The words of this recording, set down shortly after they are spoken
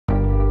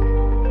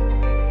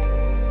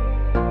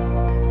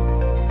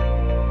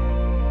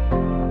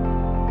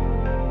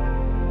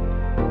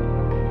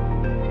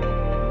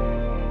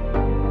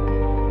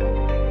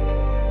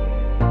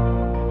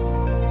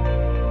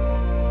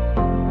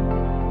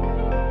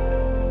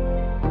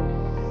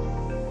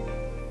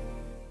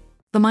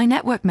The My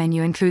Network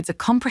menu includes a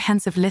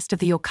comprehensive list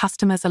of your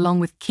customers along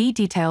with key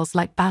details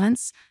like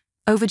balance,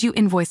 overdue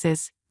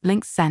invoices,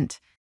 links sent.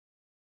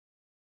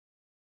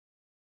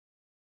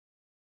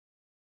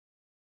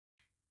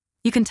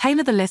 You can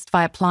tailor the list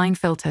by applying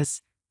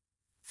filters.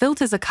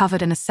 Filters are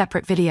covered in a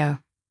separate video.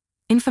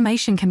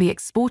 Information can be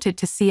exported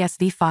to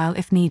CSV file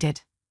if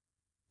needed.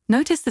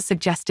 Notice the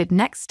suggested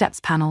Next Steps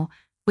panel,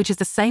 which is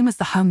the same as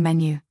the Home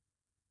menu.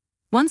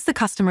 Once the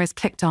customer is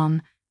clicked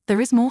on,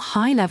 there is more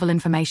high-level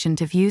information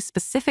to view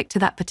specific to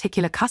that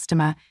particular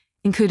customer,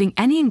 including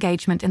any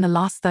engagement in the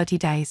last 30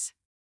 days.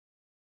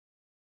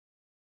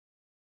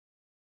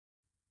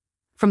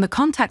 From the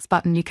Contacts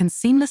button, you can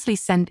seamlessly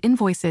send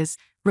invoices,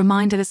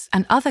 reminders,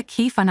 and other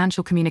key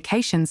financial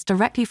communications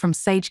directly from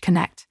Sage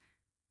Connect.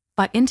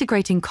 By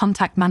integrating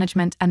contact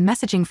management and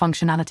messaging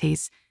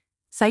functionalities,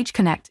 Sage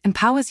Connect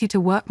empowers you to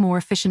work more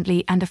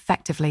efficiently and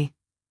effectively.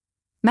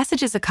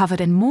 Messages are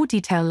covered in more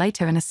detail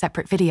later in a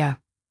separate video.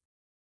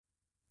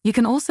 You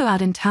can also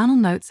add internal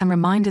notes and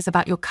reminders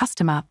about your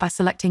customer by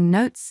selecting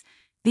Notes.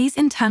 These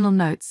internal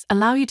notes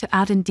allow you to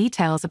add in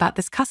details about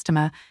this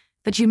customer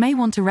that you may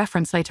want to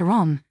reference later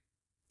on,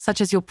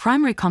 such as your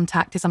primary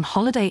contact is on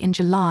holiday in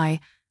July,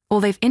 or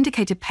they've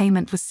indicated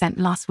payment was sent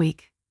last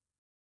week.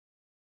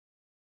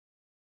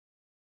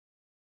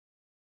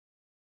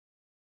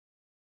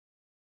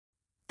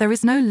 There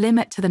is no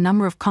limit to the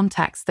number of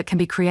contacts that can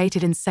be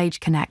created in Sage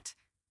Connect.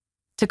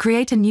 To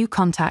create a new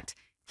contact,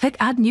 click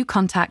Add New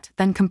Contact,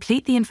 then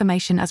complete the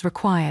information as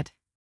required.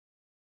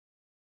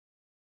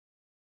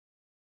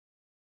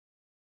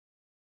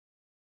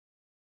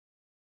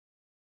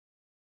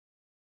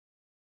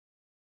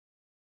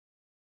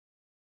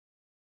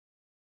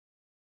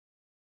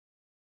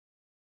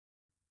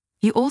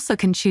 You also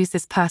can choose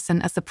this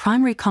person as the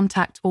primary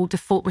contact or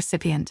default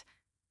recipient.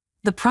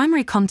 The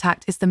primary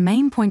contact is the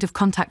main point of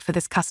contact for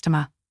this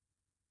customer.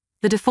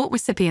 The default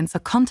recipients are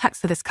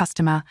contacts for this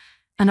customer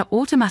and are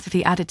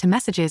automatically added to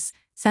messages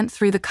sent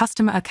through the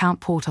customer account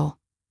portal.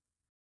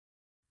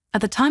 At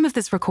the time of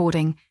this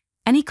recording,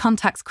 any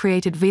contacts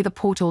created via the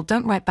portal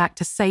don't write back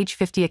to Sage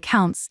 50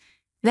 accounts,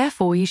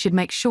 therefore you should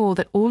make sure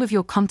that all of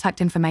your contact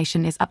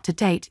information is up to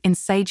date in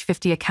Sage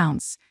 50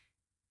 accounts.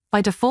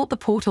 By default, the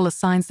portal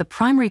assigns the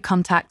primary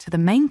contact to the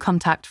main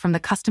contact from the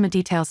Customer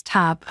Details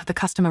tab of the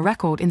customer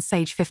record in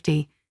Sage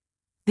 50.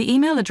 The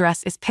email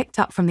address is picked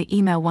up from the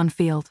Email One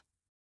field.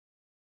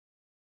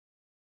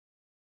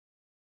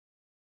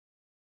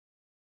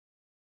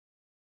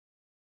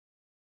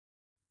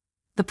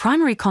 The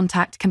primary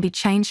contact can be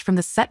changed from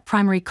the Set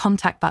Primary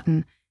Contact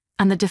button,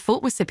 and the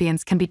default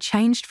recipients can be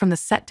changed from the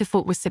Set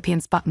Default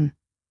Recipients button.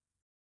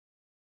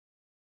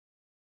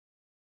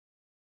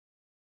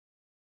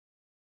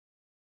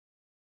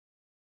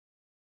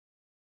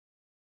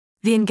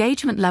 The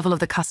engagement level of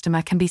the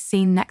customer can be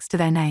seen next to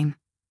their name.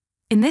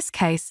 In this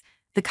case,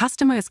 the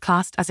customer is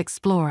classed as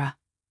Explorer.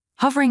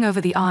 Hovering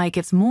over the eye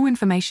gives more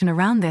information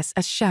around this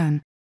as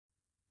shown.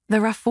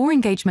 There are 4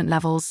 engagement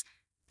levels: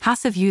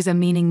 Passive user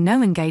meaning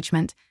no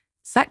engagement,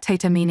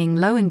 Spectator meaning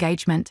low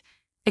engagement,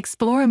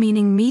 Explorer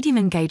meaning medium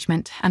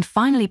engagement, and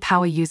finally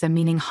Power user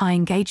meaning high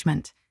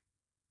engagement.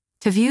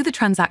 To view the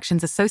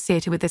transactions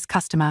associated with this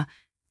customer,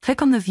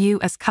 click on the View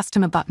as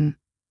Customer button.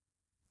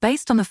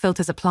 Based on the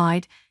filters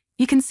applied,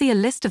 you can see a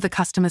list of the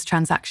customer's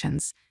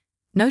transactions.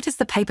 Notice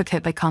the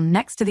paperclip icon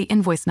next to the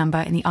invoice number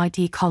in the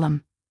ID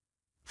column.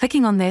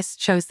 Clicking on this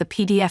shows the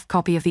PDF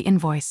copy of the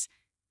invoice.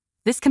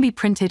 This can be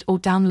printed or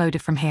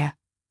downloaded from here.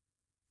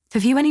 To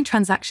view any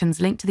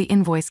transactions linked to the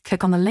invoice,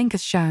 click on the link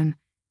as shown.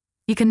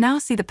 You can now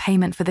see the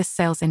payment for this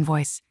sales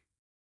invoice.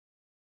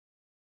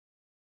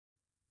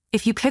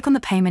 If you click on the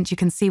payment, you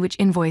can see which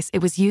invoice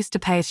it was used to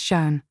pay as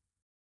shown.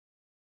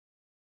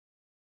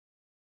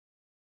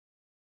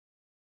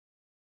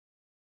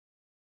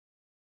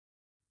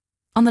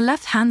 On the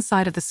left-hand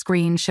side of the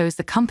screen shows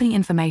the company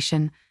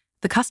information,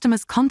 the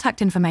customer's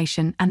contact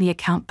information, and the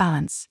account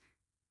balance.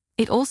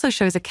 It also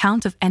shows a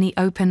count of any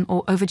open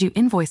or overdue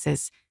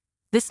invoices.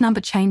 This number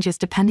changes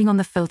depending on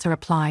the filter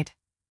applied.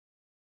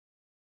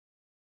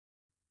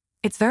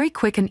 It's very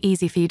quick and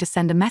easy for you to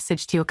send a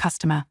message to your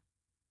customer.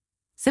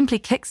 Simply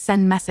click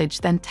Send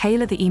Message, then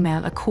tailor the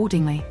email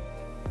accordingly.